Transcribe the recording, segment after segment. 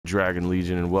Dragon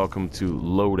Legion, and welcome to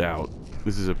Loadout.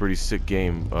 This is a pretty sick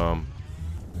game.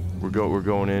 We're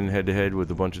going in head to head with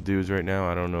a bunch of dudes right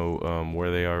now. I don't know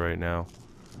where they are right now,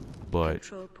 but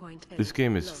this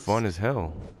game is fun as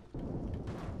hell.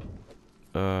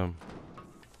 Where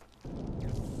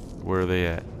are they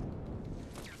at?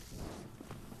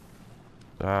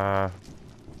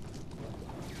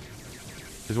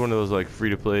 It's one of those like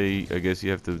free to play. I guess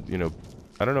you have to, you know,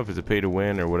 I don't know if it's a pay to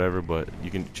win or whatever, but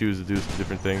you can choose to do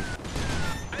different things.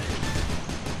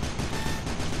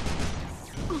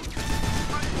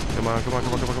 Come on, come on,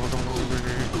 come on, come on, come on, come on, come on.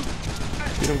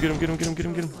 Get him, get him, get him, get him, get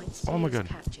him, get him. Oh my god.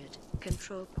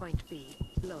 Control point B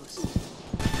lost.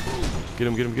 Get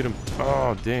him, get him, get him.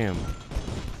 Oh, damn.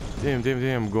 Damn, damn,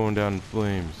 damn. I'm going down in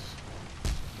flames.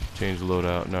 Change the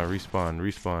loadout. No, respawn,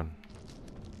 respawn.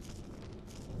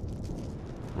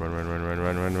 Run, run, run, run,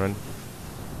 run, run, run.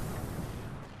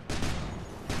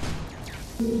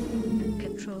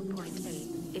 Control point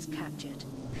A is captured.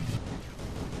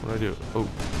 What do I do? Oh.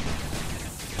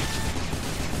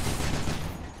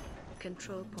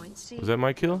 Control point C. Was that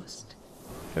my kill? Lost.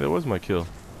 Yeah, that was my kill.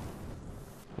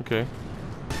 Okay.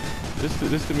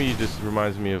 This to me just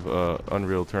reminds me of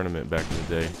Unreal Tournament back in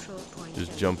the day.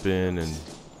 Just jump in and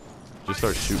just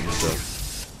start shooting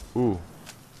stuff. Ooh.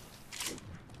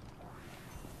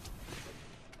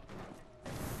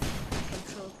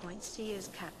 Control point C is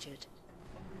captured.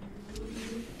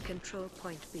 Control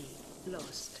point B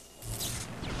lost.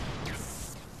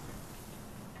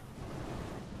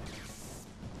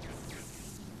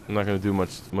 I'm not gonna do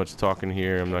much talking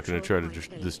here. I'm not gonna try to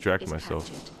distract myself.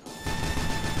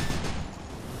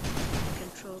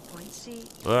 Control point C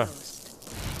Ah. lost.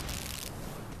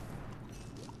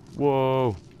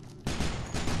 Whoa.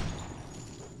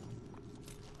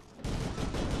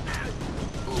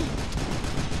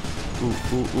 Ooh,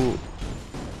 ooh, ooh.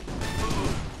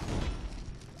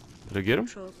 Did I get him?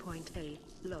 Control point A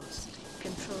lost.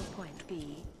 Control point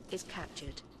B is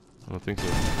captured. I don't think so.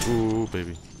 Ooh,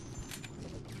 baby.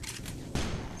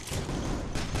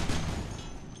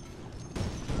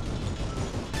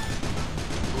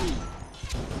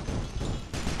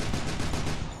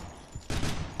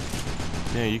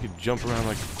 Yeah, you could jump around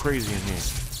like crazy in here.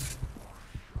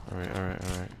 Alright, alright,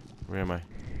 alright. Where am I?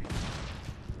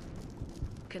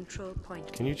 Control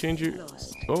point. Can you change your...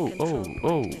 Lost. Oh, Control oh,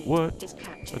 oh, point A what? is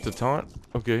captured. That's a taunt?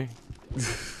 Okay.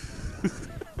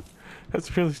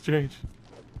 That's really strange.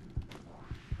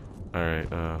 Alright,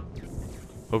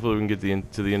 hopefully we can get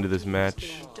to the end of this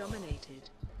match. Dominated.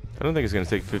 I don't think it's gonna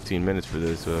take 15 minutes for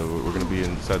this. We're gonna be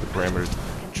inside the parameters.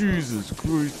 Jesus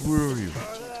Christ, where are you?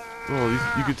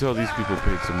 Oh, you can tell these people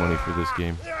paid some money for this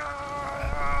game.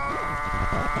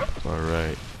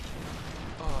 Alright.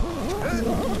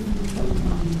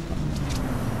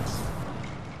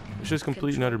 It's just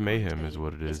complete and utter mayhem is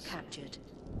what it is.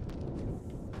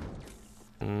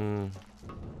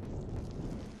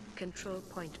 Control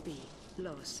point B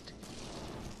lost.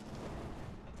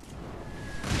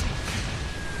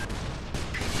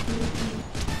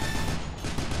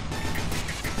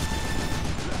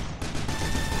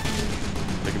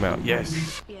 Take him out.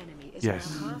 Yes. The enemy is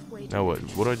Yes. now halfway Now what?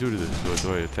 What do I do to this?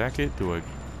 Do I attack it? Do I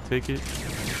take it?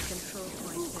 Control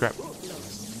point Crap. lost.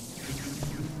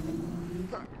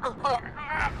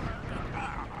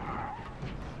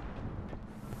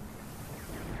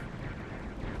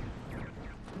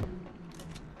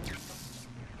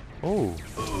 Oh.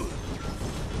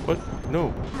 What?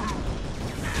 No.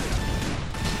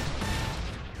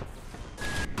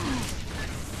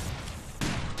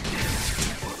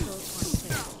 Control point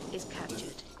A is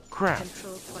captured. Crap.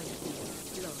 Control point B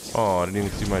lost. Oh, I didn't even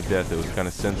see my death. It was kind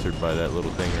of censored by that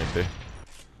little thing right there.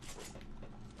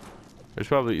 There's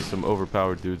probably some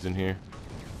overpowered dudes in here.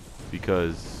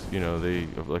 Because, you know, they,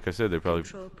 like I said, they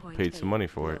probably paid some money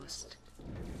for it.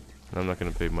 And I'm not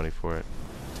going to pay money for it.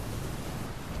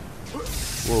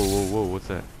 Whoa, whoa, whoa, what's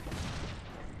that?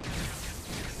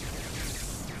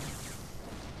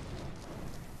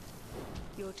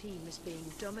 Your team is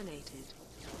being dominated.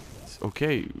 It's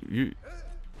okay, you're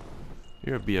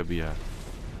a bia.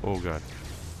 Oh god.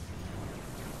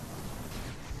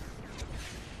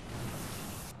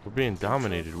 We're being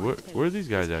dominated. Where are these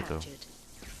guys at though?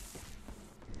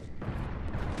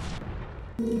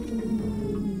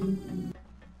 I'm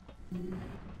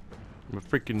a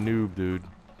freaking noob, dude.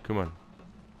 Come on.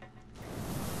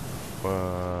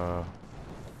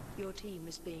 Your team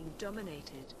is being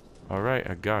dominated. Alright,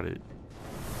 I got it.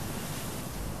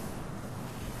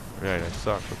 Right, I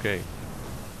suck, okay.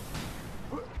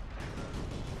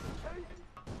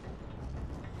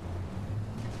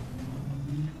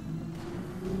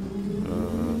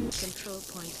 Control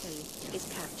point A is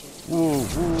captured. Whoa,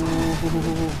 whoa. Control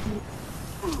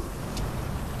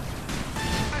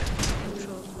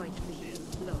point B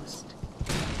lost.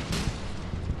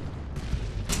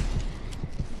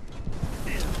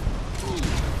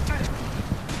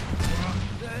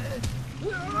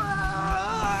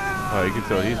 Oh, you can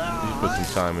tell he's put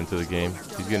some time into the game.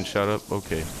 He's getting shot up.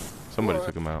 Okay, somebody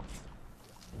took him out.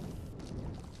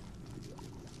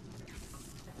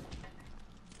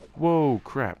 Whoa,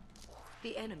 crap.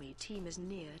 The enemy team is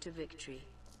near to victory.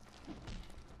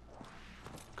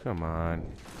 Come on.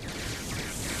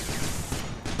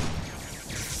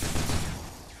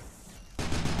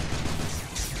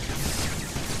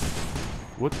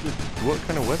 What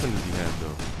kind of weapon does he have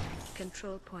though?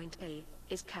 Control point A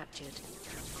is captured.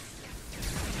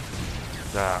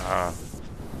 Ah.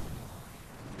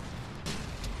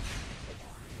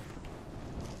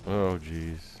 Oh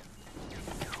jeez.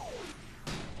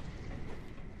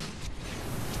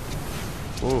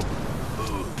 Oh.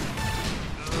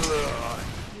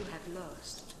 You have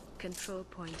lost. Control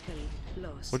point A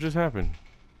lost. What just happened?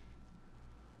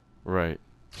 Right.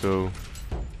 So.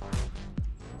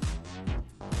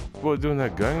 What, doing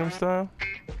that Gangnam Style?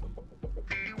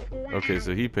 Okay,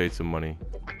 so he paid some money.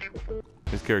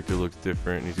 His character looks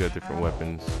different. He's got different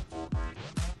weapons.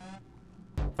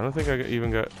 I don't think I even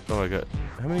got. Oh, I got.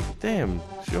 How many? Damn.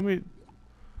 Show me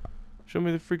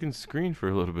the freaking screen for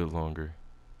a little bit longer.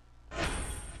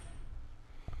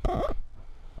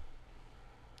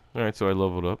 Alright, so I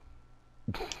leveled up.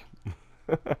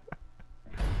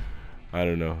 I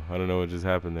don't know. I don't know what just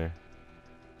happened there.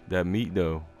 That meat,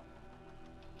 though.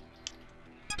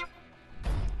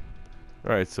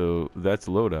 Alright, so that's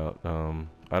Loadout.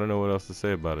 I don't know what else to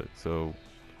say about it. So,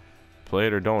 play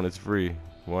it or don't. It's free.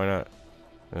 Why not?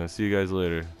 See you guys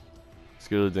later.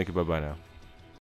 Skillet Dinky. Bye-bye now.